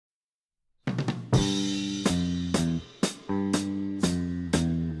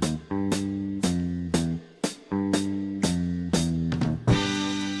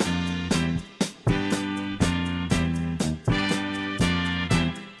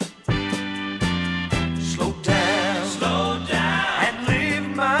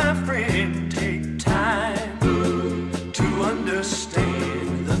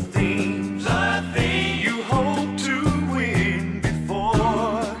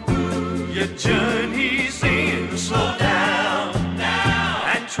Your journey's in, slow down,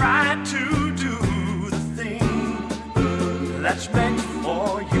 and try to do the thing that's meant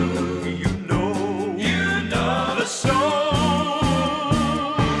for you. You know the soul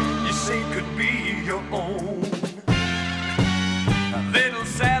you say could be your own. Little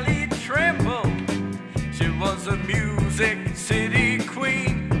Sally Trimble, she was a Music City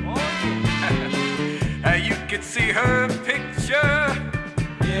queen. You could see her picture,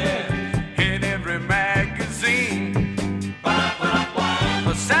 in every magazine.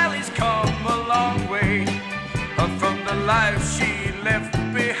 But Sally's come a long way from the life she left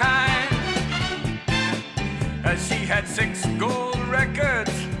behind. She had 6 gold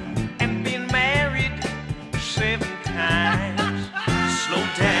records and been married 7 times. Slow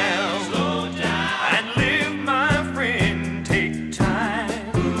down, and live, my friend. Take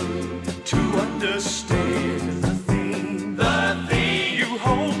time to understand the thing you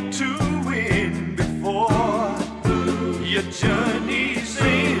hope to win before your journey's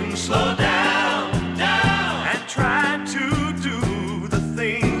in. Slow down, and try to do the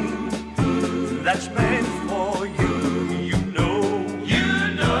thing that's meant for you. You know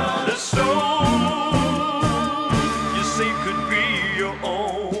the soul you say could be your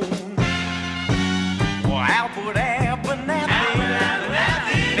own. Well, Albert Abernathy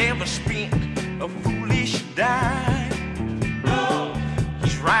never spent a foolish dime.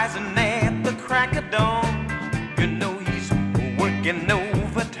 He's rising at the crack of dawn. You know he's working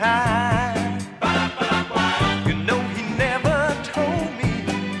overtime. You know he never told me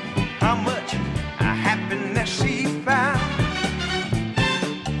how much happiness he found.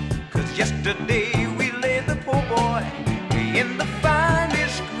 'Cause yesterday